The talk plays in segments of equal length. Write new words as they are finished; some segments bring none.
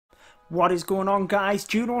What is going on, guys?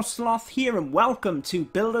 Juno Sloth here and welcome to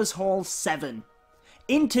Builders Hall 7.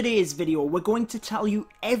 In today's video we're going to tell you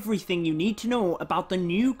everything you need to know about the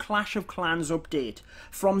new Clash of Clans update,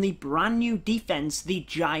 from the brand new defense, the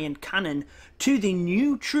Giant Cannon, to the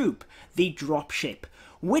new troop, the Dropship.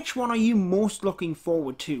 Which one are you most looking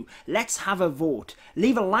forward to? Let's have a vote.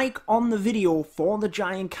 Leave a like on the video for the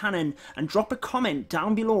Giant Cannon and drop a comment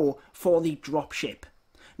down below for the Dropship.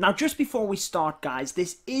 Now, just before we start, guys,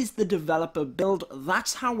 this is the developer build.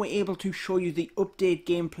 That's how we're able to show you the update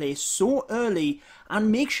gameplay so early,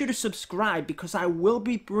 and make sure to subscribe because I will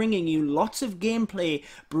be bringing you lots of gameplay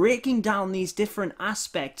breaking down these different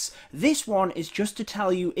aspects. This one is just to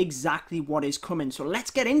tell you exactly what is coming. So let's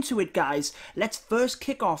get into it, guys. Let's first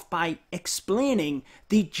kick off by explaining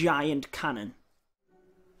the Giant Cannon.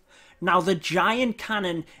 Now, the Giant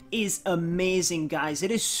Cannon is amazing, guys. It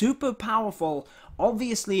is super powerful.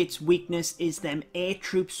 Obviously, its weakness is them air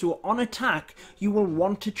troops, so on attack, you will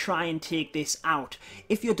want to try and take this out.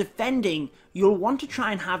 If you're defending, you'll want to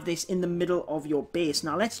try and have this in the middle of your base.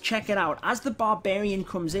 Now, let's check it out. As the Barbarian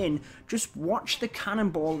comes in, just watch the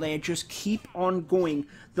cannonball there, just keep on going.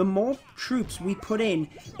 The more troops we put in,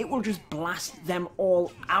 it will just blast them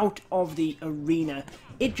all out of the arena.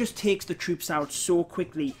 It just takes the troops out so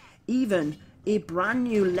quickly. Even a brand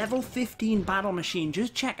new level 15 battle machine,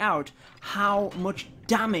 just check out how much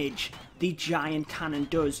damage the Giant Cannon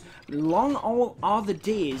does. Long are the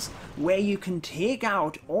days where you can take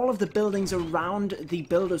out all of the buildings around the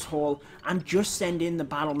Builders Hall and just send in the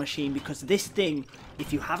battle machine, because this thing,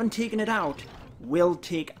 if you haven't taken it out, will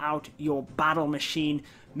take out your battle machine.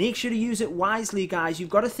 Make sure to use it wisely, guys. You've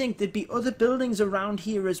got to think there'd be other buildings around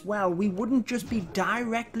here as well. We wouldn't just be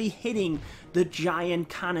directly hitting the Giant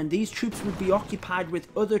Cannon. These troops would be occupied with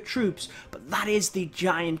other troops, but that is the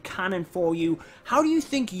Giant Cannon for you. How do you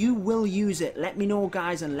think you will use it? Let me know,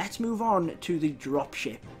 guys, and let's move on to the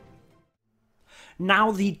Dropship.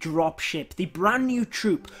 Now, the Dropship, the brand new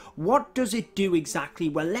troop, what does it do exactly?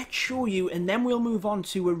 Well, let's show you and then we'll move on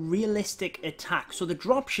to a realistic attack. So the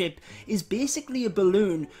Dropship is basically a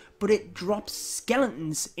balloon, but it drops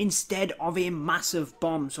skeletons instead of a massive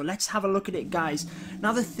bomb. So let's have a look at it, guys.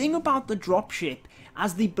 Now, the thing about the Dropship,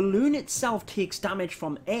 as the balloon itself takes damage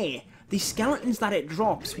from air, the skeletons that it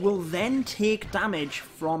drops will then take damage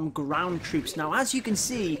from ground troops. Now, as you can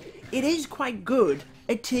see, it is quite good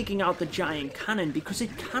at taking out the Giant Cannon because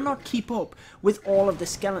it cannot keep up with all of the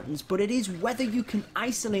skeletons, but it is whether you can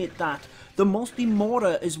isolate that. The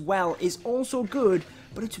multi-mortar as well is also good,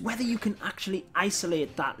 but it's whether you can actually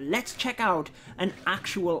isolate that. Let's check out an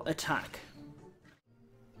actual attack.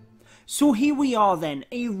 So here we are then,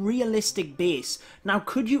 a realistic base. Now,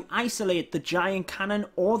 could you isolate the Giant Cannon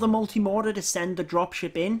or the multi-mortar to send the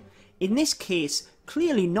Dropship in? In this case,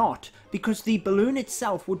 clearly not, because the balloon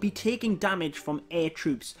itself would be taking damage from air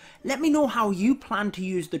troops. Let me know how you plan to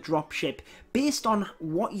use the Dropship based on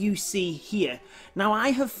what you see here. Now, I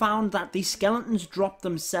have found that the skeletons drop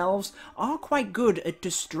themselves are quite good at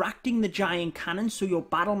distracting the Giant Cannon so your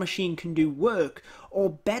battle machine can do work, or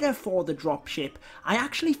better for the Dropship, I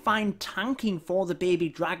actually find tanking for the baby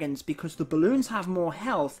dragons, because the balloons have more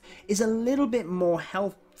health, is a little bit more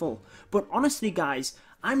helpful. But honestly, guys,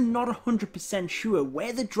 I'm not 100% sure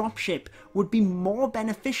where the Dropship would be more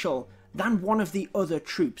beneficial than one of the other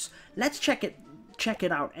troops. Let's check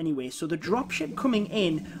it out anyway. So the Dropship coming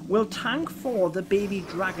in will tank for the baby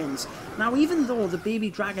dragons. Now, even though the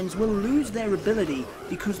baby dragons will lose their ability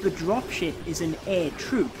because the Dropship is an air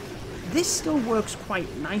troop, this still works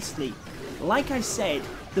quite nicely. Like I said,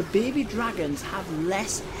 the baby dragons have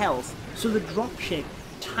less health, so the Dropship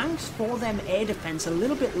tanks for them air defense a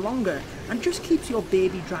little bit longer and just keeps your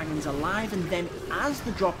baby dragons alive, and then as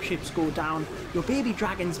the Dropships go down, your baby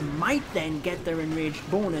dragons might then get their enraged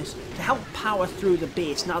bonus to help power through the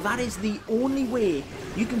base. Now, that is the only way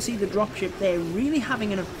you can see the Dropship there really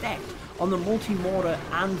having an effect on the multi-mortar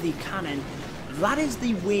and the cannon. That is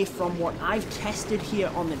the way, from what I've tested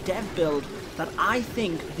here on the dev build, that I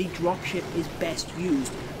think the Dropship is best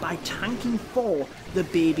used, by tanking for the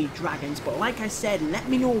baby dragons. But like I said, let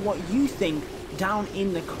me know what you think down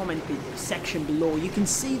in the comment section below. You can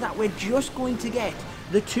see that we're just going to get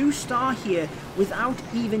the 2-star here without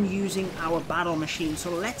even using our battle machine. So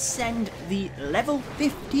let's send the level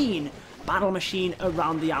 15 battle machine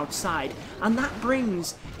around the outside. And that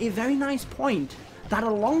brings a very nice point, that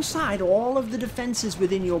alongside all of the defenses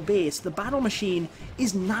within your base, the battle machine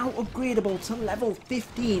is now upgradable to level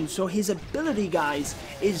 15. So his ability, guys,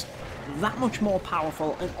 is that much more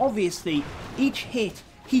powerful, and obviously each hit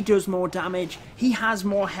he does more damage, he has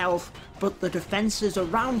more health, but the defenses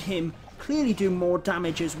around him clearly do more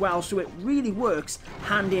damage as well, so it really works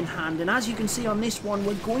hand in hand. And as you can see on this one,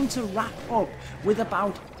 we're going to wrap up with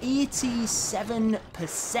about 87%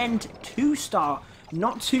 2-star.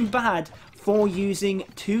 Not too bad for using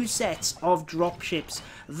 2 sets of dropships.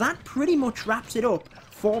 That pretty much wraps it up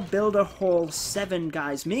for Builder Hall 7,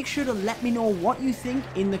 guys. Make sure to let me know what you think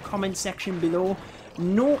in the comment section below.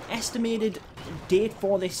 No estimated date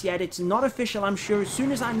for this yet. It's not official, I'm sure. As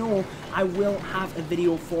soon as I know, I will have a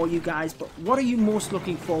video for you guys. But what are you most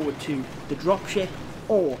looking forward to? The dropship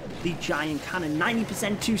or the giant cannon?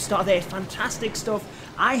 90% 2-star there. Fantastic stuff.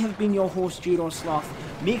 I have been your host, Judo Sloth.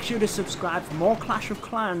 Make sure to subscribe for more Clash of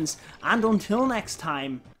Clans. And until next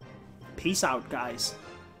time, peace out, guys.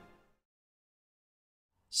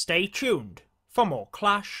 Stay tuned for more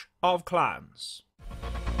Clash of Clans.